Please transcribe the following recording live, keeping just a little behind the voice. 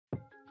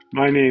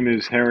My name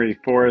is Harry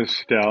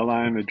Forestell.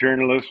 I'm a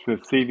journalist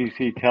with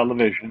CBC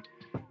Television.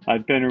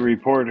 I've been a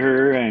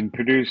reporter and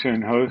producer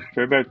and host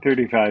for about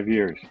 35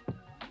 years.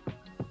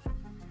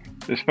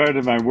 As part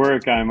of my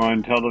work, I'm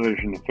on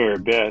television a fair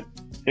bit.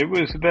 It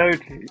was about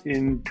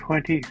in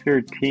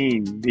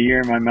 2013, the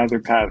year my mother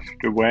passed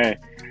away,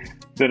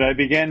 that I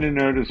began to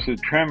notice a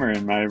tremor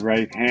in my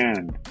right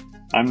hand.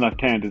 I'm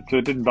left-handed, so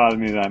it didn't bother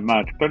me that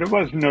much, but it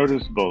was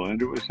noticeable,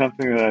 and it was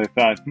something that I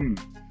thought,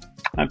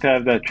 I have to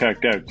have that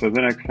checked out. So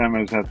the next time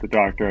I was at the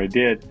doctor, I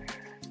did.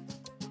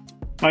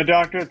 My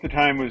doctor at the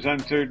time was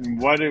uncertain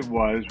what it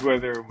was,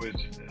 whether it was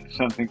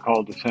something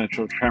called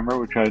essential tremor,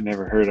 which I'd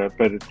never heard of,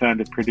 but it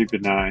sounded pretty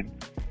benign,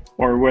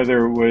 or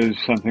whether it was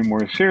something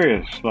more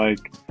serious like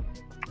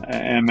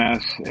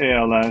MS,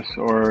 ALS,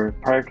 or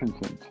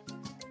Parkinson's.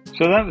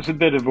 So that was a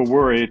bit of a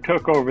worry. It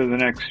took over the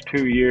next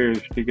 2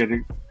 years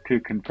to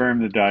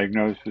confirm the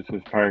diagnosis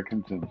as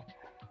Parkinson's.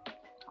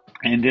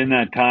 And in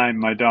that time,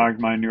 my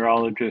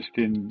neurologist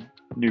in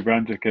New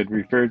Brunswick, had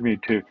referred me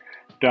to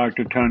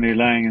Dr. Tony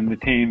Lang and the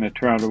team at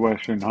Toronto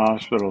Western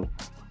Hospital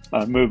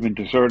Movement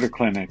Disorder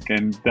Clinic.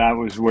 And that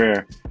was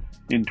where,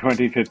 in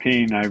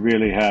 2015, I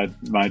really had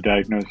my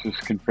diagnosis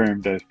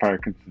confirmed as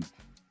Parkinson's.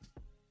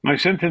 My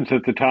symptoms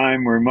at the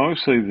time were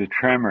mostly the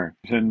tremor,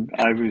 and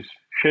I was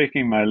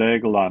shaking my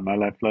leg a lot, my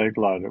left leg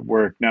a lot at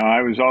work. Now,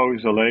 I was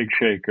always a leg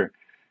shaker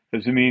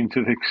as a means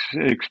of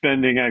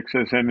expending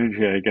excess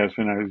energy, I guess,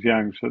 when I was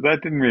young. So that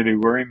didn't really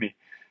worry me.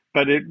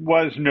 But it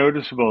was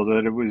noticeable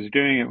that it was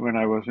doing it when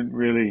I wasn't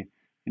really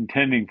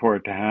intending for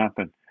it to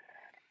happen.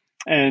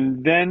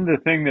 And then the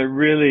thing that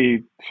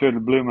really sort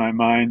of blew my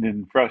mind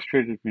and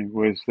frustrated me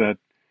was that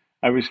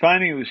I was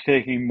finding it was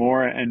taking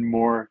more and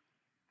more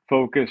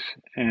focus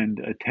and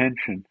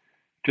attention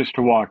just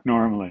to walk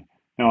normally.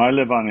 Now, I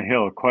live on a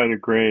hill, quite a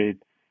grade,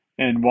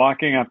 and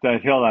walking up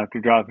that hill after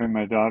dropping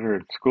my daughter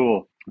at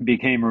school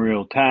became a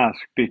real task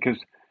because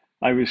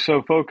I was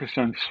so focused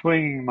on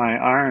swinging my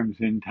arms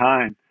in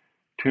time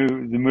to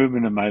the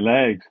movement of my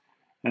legs.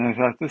 And I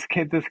thought, this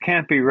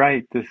can't be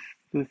right. This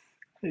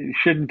it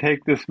shouldn't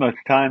take this much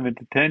time and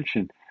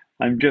attention.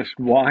 I'm just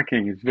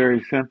walking. It's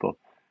very simple.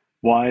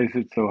 Why is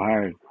it so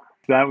hard?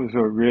 That was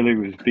what really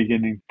was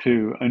beginning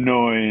to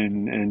annoy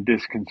and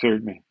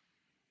disconcert me.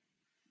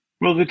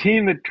 Well, the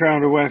team at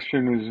Toronto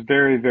Western was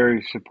very,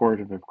 very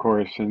supportive, of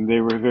course, and they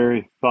were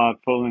very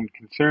thoughtful and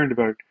concerned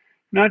about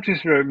not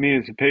just about me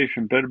as a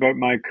patient, but about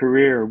my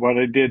career, what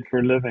I did for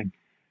a living.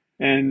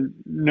 And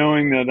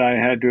knowing that I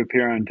had to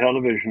appear on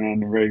television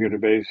on a regular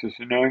basis,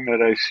 and knowing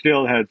that I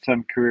still had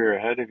some career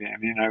ahead of me. I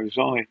mean, I was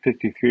only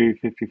 53,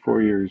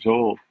 54 years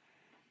old,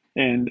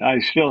 and I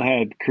still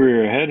had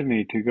career ahead of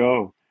me to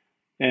go.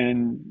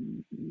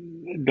 And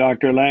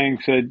Dr. Lang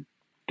said,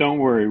 don't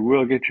worry,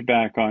 we'll get you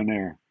back on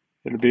air.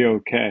 It'll be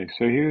okay.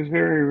 So he was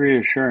very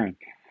reassuring.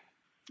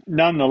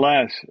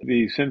 Nonetheless,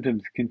 the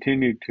symptoms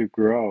continued to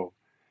grow,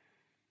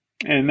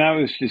 and that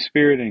was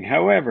dispiriting.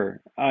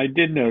 However, I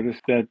did notice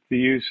that the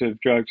use of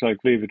drugs like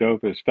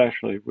levodopa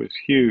especially was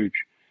huge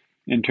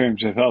in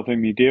terms of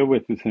helping me deal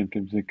with the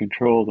symptoms and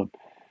control them.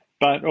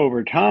 But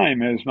over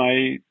time, as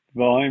my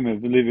volume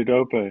of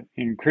levodopa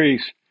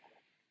increased,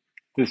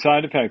 the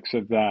side effects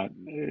of that,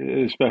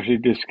 especially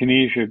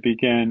dyskinesia,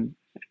 began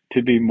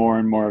to be more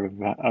and more of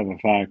a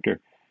factor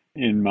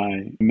in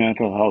my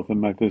mental health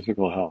and my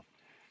physical health.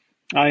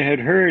 I had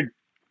heard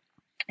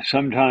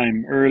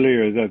sometime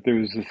earlier that there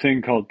was a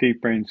thing called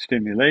deep brain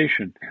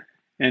stimulation,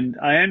 and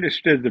I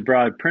understood the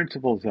broad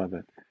principles of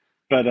it,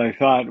 but I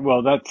thought,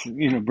 well, that's,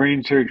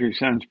 brain surgery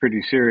sounds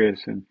pretty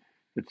serious, and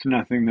it's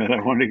nothing that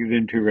I want to get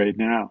into right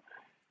now.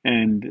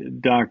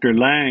 And Dr.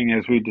 Lang,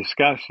 as we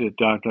discussed it,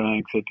 Dr.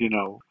 Lang said,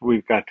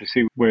 we've got to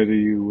see whether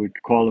you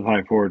would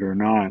qualify for it or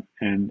not.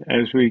 And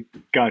as we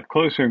got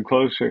closer and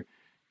closer,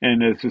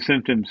 and as the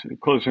symptoms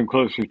closer and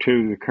closer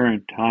to the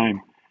current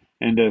time,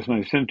 and as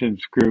my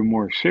symptoms grew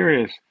more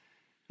serious,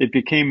 it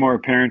became more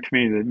apparent to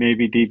me that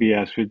maybe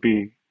DBS would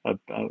be a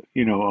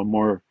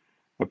more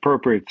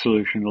appropriate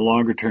solution, a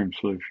longer-term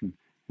solution,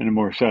 and a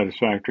more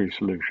satisfactory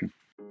solution.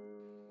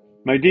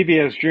 My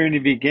DBS journey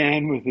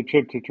began with a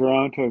trip to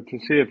Toronto to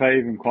see if I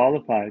even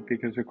qualified,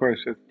 because, of course,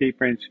 with deep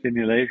brain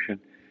stimulation,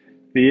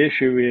 the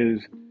issue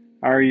is,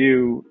 are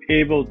you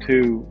able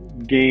to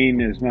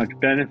gain as much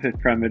benefit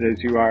from it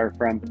as you are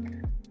from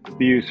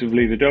the use of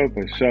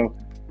levodopa? So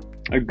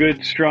a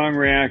good, strong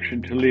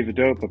reaction to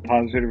levodopa,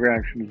 positive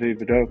reaction to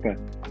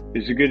levodopa,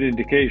 is a good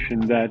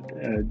indication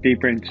that deep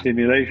brain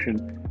stimulation,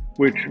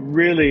 which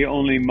really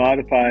only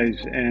modifies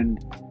and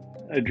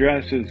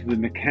addresses the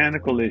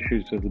mechanical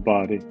issues of the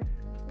body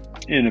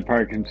in a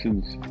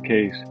Parkinson's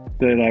case,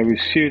 that I was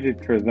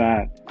suited for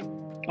that.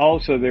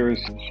 Also, there was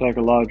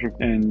psychological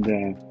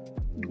and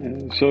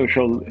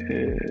social,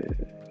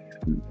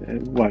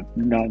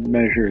 not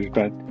measures,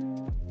 but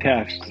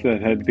tests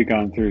that had to be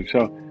gone through.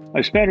 So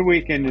I spent a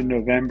weekend in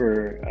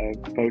November,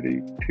 about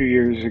 2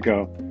 years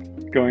ago,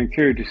 going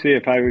through to see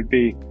if I would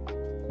be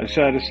a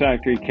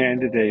satisfactory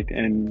candidate,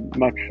 and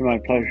much to my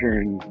pleasure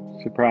and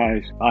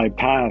surprise, I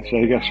passed,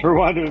 I guess, for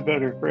want of a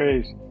better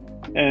phrase.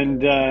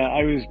 And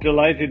I was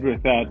delighted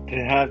with that, to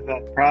have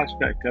that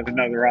prospect of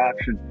another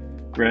option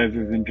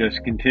rather than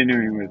just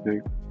continuing with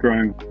the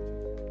growing.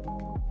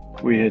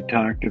 We had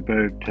talked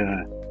about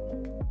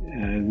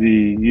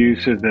the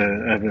use of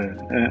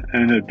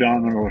an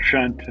abdominal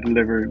shunt to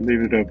deliver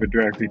levodopa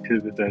directly to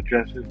the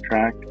digestive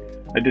tract.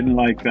 I didn't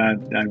like that.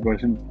 I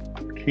wasn't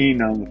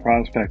keen on the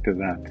prospect of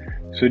that.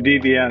 So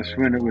DBS,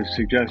 when it was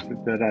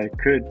suggested that I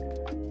could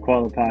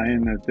qualify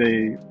and that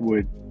they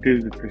would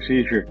do the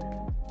procedure,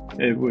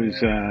 it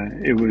was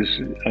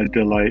a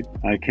delight.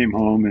 I came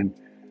home and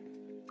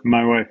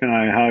my wife and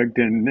I hugged,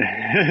 and,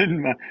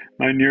 and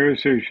my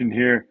neurosurgeon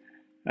here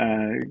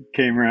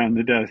came around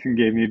the desk and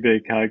gave me a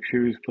big hug. She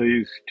was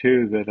pleased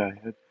too that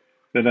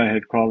I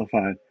had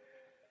qualified.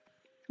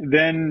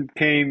 Then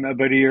came,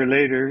 about a year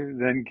later,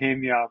 then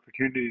came the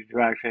opportunity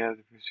to actually have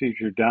the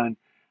procedure done.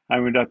 I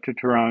went up to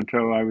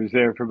Toronto. I was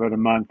there for about a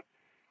month,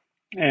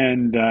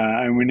 and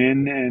I went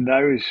in, and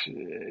I was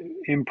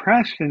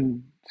impressed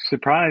and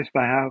surprised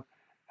by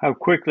how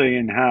quickly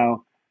and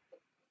how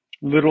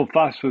little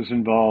fuss was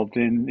involved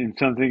in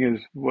something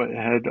as what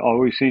had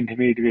always seemed to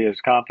me to be as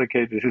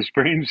complicated as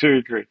brain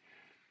surgery.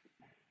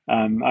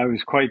 I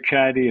was quite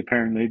chatty,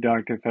 apparently.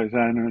 Dr.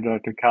 Faisano and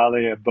Dr.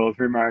 Kalia both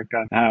remarked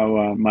on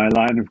how my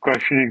line of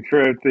questioning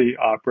throughout the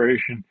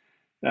operation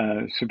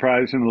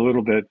surprised them a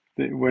little bit.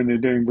 When they're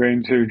doing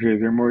brain surgery,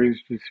 they're more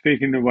used to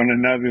speaking to one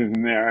another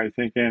than they are, I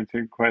think,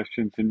 answering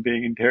questions and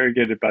being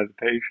interrogated by the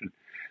patient.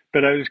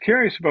 But I was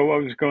curious about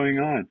what was going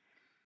on.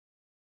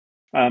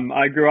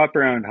 I grew up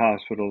around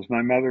hospitals.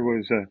 My mother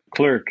was a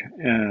clerk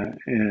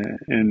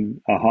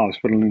in a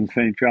hospital in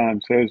St.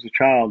 John. So as a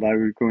child, I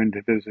would go in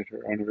to visit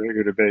her on a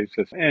regular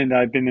basis. And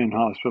I've been in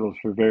hospitals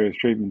for various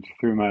treatments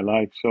through my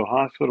life. So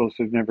hospitals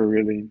have never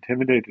really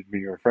intimidated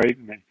me or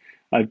frightened me.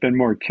 I've been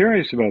more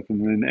curious about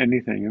them than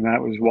anything. And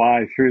that was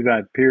why, through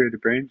that period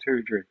of brain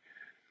surgery,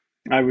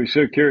 I was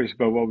so curious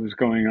about what was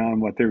going on,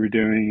 what they were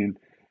doing,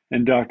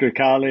 and Dr.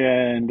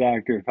 Kalia and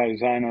Dr.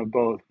 Faisano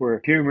both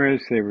were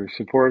humorous, they were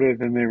supportive,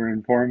 and they were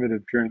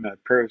informative during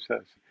that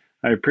process.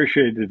 I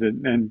appreciated it,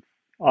 and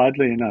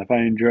oddly enough, I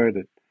enjoyed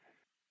it.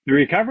 The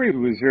recovery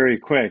was very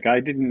quick.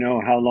 I didn't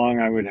know how long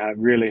I would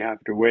really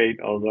have to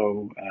wait,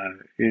 although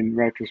in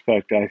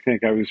retrospect, I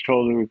think I was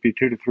told it would be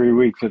 2 to 3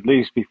 weeks at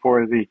least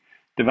before the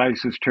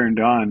devices turned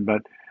on.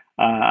 But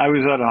I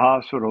was at a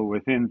hospital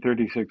within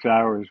 36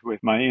 hours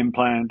with my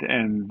implant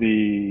and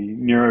the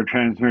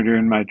neurotransmitter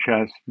in my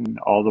chest and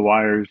all the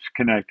wires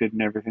connected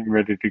and everything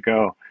ready to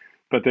go.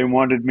 But they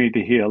wanted me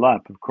to heal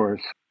up, of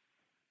course.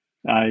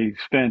 I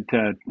spent,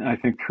 I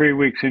think, 3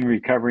 weeks in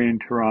recovery in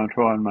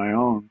Toronto on my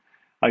own.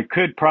 I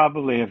could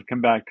probably have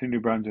come back to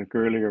New Brunswick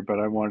earlier, but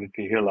I wanted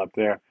to heal up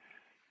there.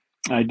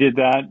 I did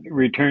that,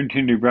 returned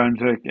to New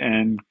Brunswick,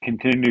 and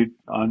continued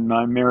on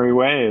my merry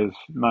way as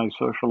my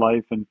social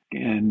life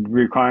and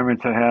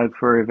requirements I had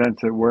for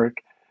events at work.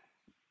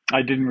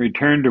 I didn't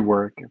return to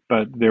work,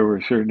 but there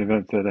were certain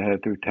events that I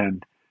had to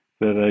attend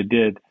that I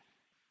did.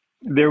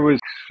 There was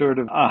sort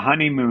of a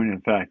honeymoon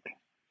effect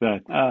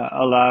that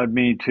allowed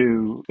me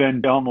to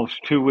spend almost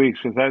 2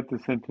 weeks without the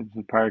symptoms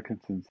of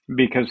Parkinson's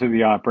because of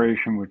the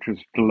operation, which was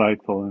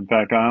delightful. In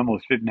fact, I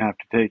almost didn't have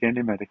to take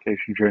any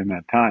medication during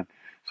that time.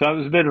 So it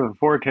was a bit of a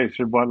foretaste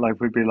of what life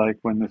would be like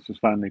when this was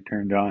finally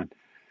turned on.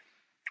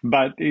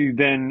 But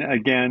then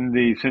again,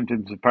 the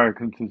symptoms of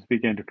Parkinson's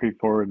began to creep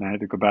forward, and I had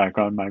to go back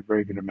on my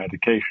regular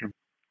medication.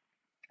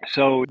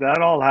 So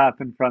that all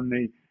happened from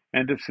the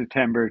end of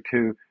September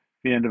to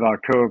the end of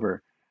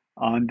October.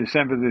 On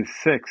December the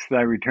 6th,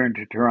 I returned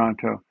to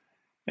Toronto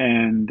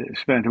and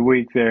spent a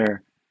week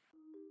there.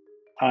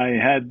 I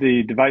had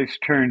the device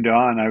turned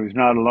on. I was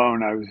not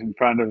alone. I was in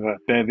front of a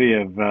bevy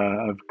of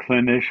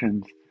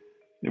clinicians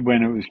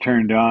when it was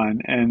turned on,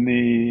 and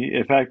the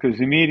effect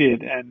was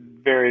immediate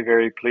and very,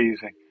 very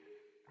pleasing.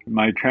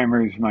 My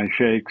tremors, my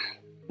shakes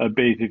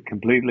abated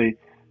completely,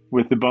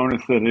 with the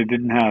bonus that I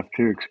didn't have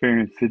to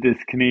experience the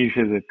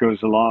dyskinesia that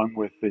goes along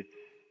with the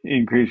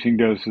increasing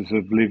doses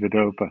of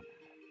levodopa.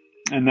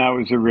 And that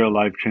was a real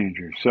life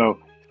changer. So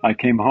I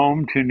came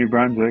home to New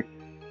Brunswick,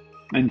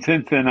 and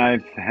since then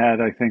I've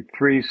had, I think,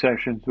 3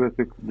 sessions with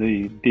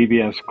the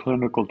DBS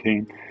clinical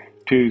team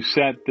to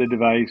set the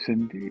device,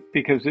 and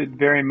because it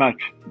very much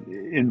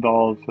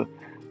involves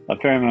a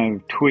fair amount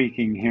of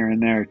tweaking here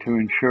and there to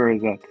ensure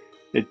that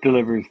it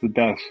delivers the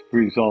best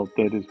result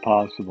that is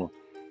possible.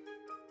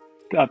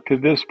 Up to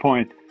this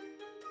point,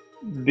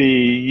 the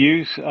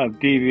use of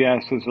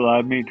DBS has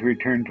allowed me to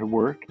return to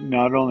work,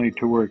 not only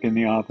to work in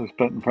the office,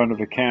 but in front of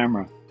a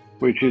camera,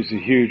 which is a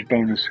huge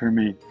bonus for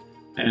me.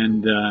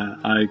 And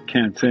I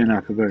can't say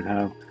enough about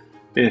how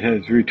it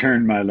has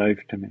returned my life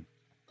to me.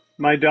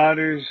 My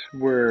daughters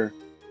were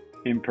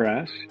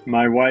impressed,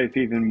 my wife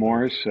even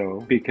more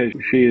so, because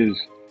she is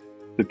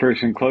the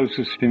person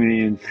closest to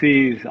me and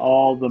sees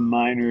all the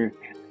minor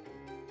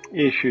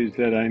issues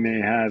that I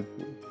may have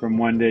from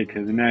one day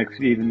to the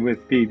next, even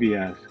with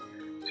DBS.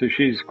 So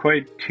she's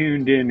quite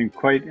tuned in and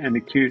quite an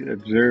acute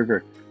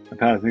observer of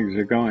how things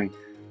are going.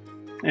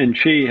 And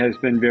she has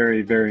been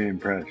very, very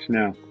impressed.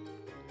 Now,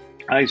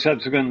 I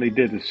subsequently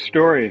did a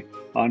story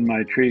on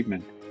my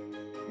treatment,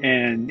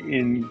 and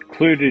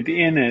included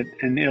in it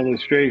an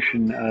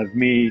illustration of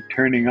me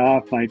turning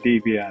off my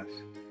DBS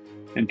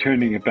and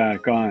turning it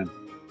back on.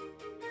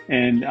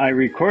 And I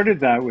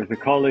recorded that with a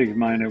colleague of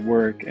mine at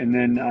work, and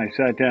then I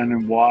sat down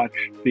and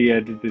watched the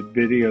edited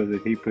video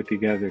that he put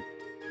together.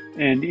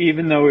 And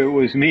even though it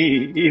was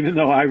me, even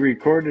though I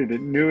recorded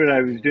it, knew what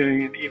I was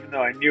doing, and even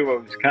though I knew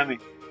what was coming,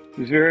 it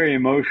was a very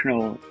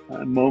emotional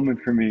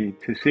moment for me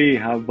to see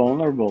how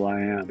vulnerable I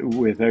am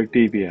without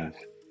DBS.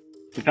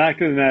 The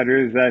fact of the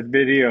matter is that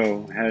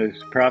video has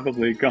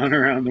probably gone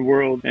around the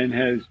world and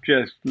has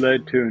just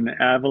led to an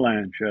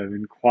avalanche of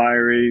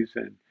inquiries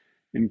and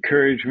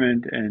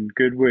encouragement and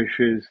good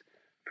wishes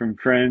from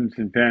friends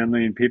and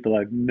family and people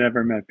I've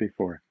never met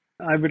before.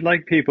 I would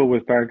like people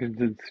with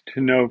Parkinson's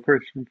to know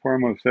first and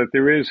foremost that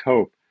there is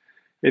hope.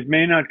 It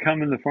may not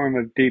come in the form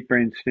of deep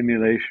brain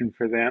stimulation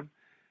for them.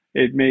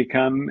 It may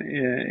come,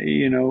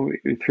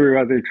 through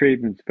other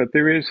treatments, but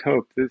there is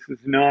hope. This is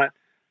not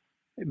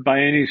by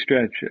any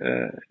stretch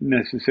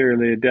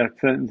necessarily a death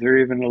sentence or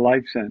even a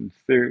life sentence.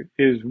 There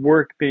is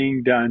work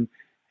being done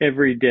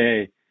every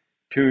day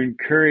to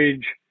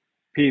encourage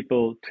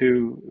people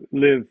to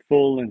live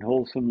full and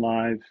wholesome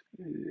lives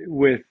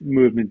with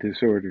movement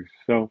disorders.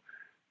 So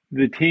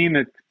the team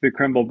at the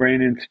Crumble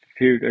Brain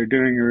Institute are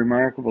doing a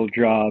remarkable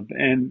job.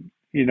 And,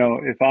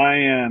 if I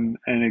am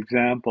an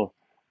example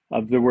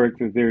of the work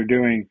that they're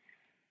doing,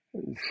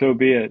 so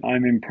be it.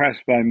 I'm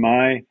impressed by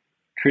my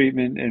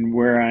treatment and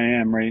where I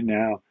am right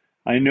now.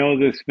 I know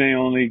this may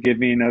only give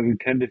me another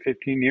 10 to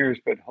 15 years,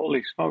 but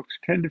holy smokes,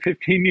 10 to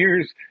 15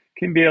 years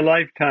can be a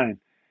lifetime.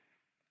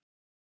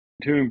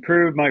 To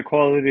improve my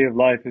quality of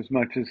life as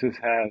much as this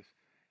has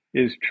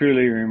is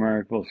truly a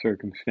remarkable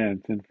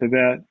circumstance. And for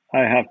that, I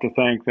have to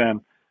thank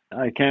them.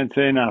 I can't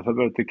say enough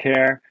about the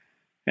care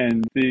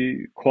and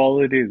the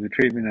quality of the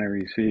treatment I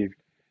received.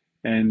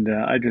 And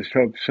I just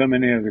hope so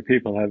many other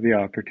people have the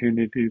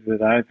opportunity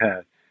that I've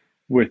had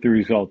with the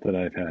result that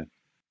I've had.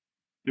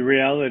 The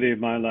reality of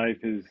my life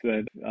is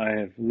that I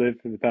have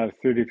lived for the past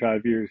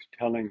 35 years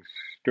telling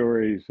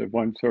stories of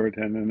one sort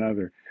and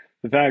another.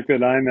 The fact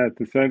that I'm at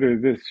the center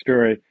of this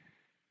story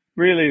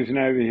really is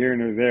neither here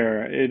nor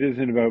there. It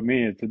isn't about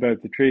me. It's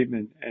about the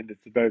treatment, and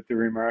it's about the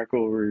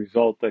remarkable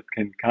result that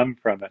can come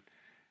from it.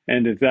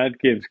 And if that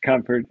gives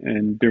comfort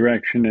and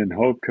direction and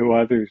hope to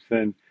others,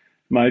 then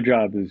my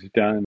job is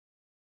done.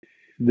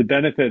 The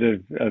benefit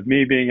of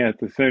me being at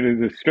the center of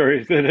the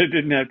story is that I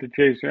didn't have to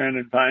chase around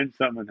and find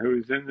someone who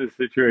was in this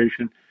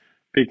situation,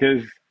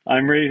 because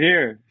I'm right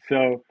here.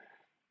 So,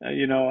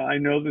 I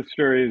know the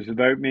story is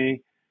about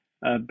me,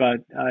 but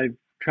I've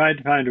tried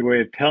to find a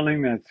way of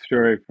telling that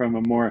story from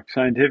a more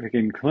scientific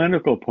and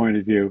clinical point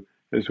of view,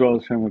 as well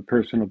as from a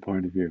personal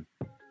point of view.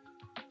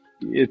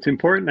 It's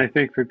important, I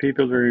think, for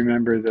people to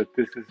remember that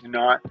this is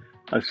not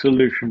a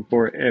solution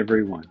for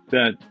everyone,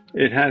 that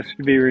it has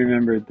to be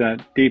remembered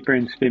that deep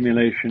brain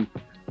stimulation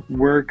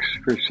works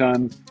for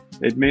some.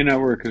 It may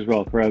not work as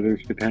well for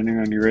others, depending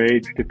on your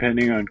age,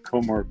 depending on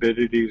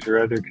comorbidities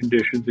or other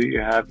conditions that you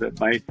have that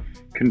might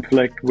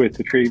conflict with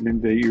the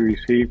treatment that you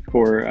receive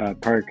for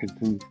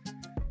Parkinson's.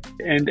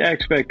 And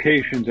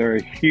expectations are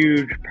a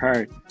huge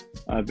part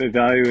of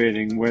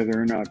evaluating whether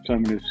or not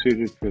someone is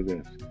suited for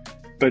this.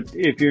 But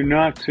if you're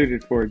not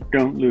suited for it,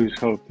 don't lose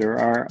hope. There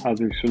are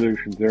other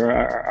solutions. There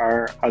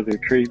are other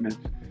treatments.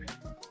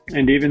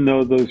 And even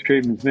though those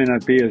treatments may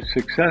not be as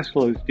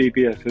successful as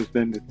DBS has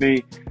been with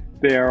me,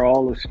 they are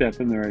all a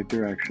step in the right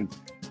direction.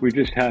 We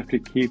just have to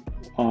keep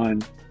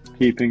on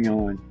keeping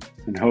on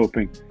and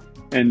hoping,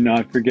 and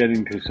not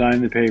forgetting to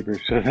sign the paper,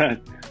 so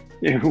that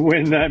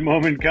when that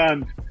moment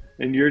comes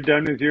and you're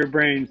done with your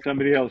brain,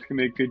 somebody else can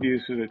make good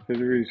use of it for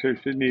the research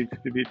that needs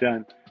to be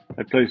done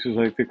at places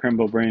like the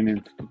Crumble Brain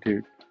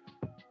Institute.